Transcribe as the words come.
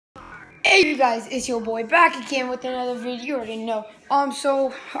Hey you guys, it's your boy back again with another video. You already know.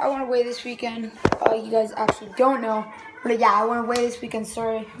 So I went away this weekend. You guys actually don't know, but yeah, I went away this weekend.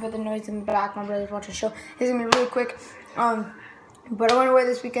 Sorry about the noise in the back. My brother's watching a show. This is gonna be really quick. But I went away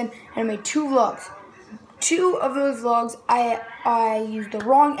this weekend and I made 2 vlogs. 2 of those vlogs, I used the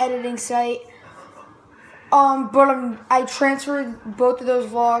wrong editing site. But I transferred both of those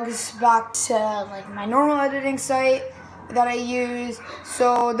vlogs back to like my normal editing site that I use,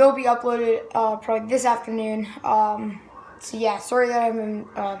 so they'll be uploaded probably this afternoon. So yeah, sorry that I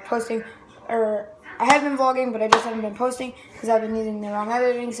haven't been posting, or I have been vlogging, but I just haven't been posting because I've been using the wrong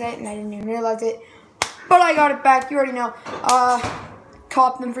editing site and I didn't even realize it. But I got it back. You already know.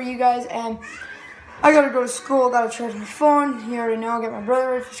 Cop them for you guys, and I gotta go to school. Gotta charge my phone. You already know. Get my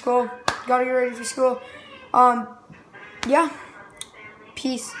brother ready for school. Gotta get ready for school. Yeah.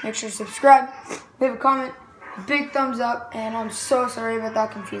 Peace. Make sure to subscribe. Leave a comment. Big thumbs up. And I'm so sorry about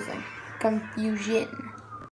that confusion.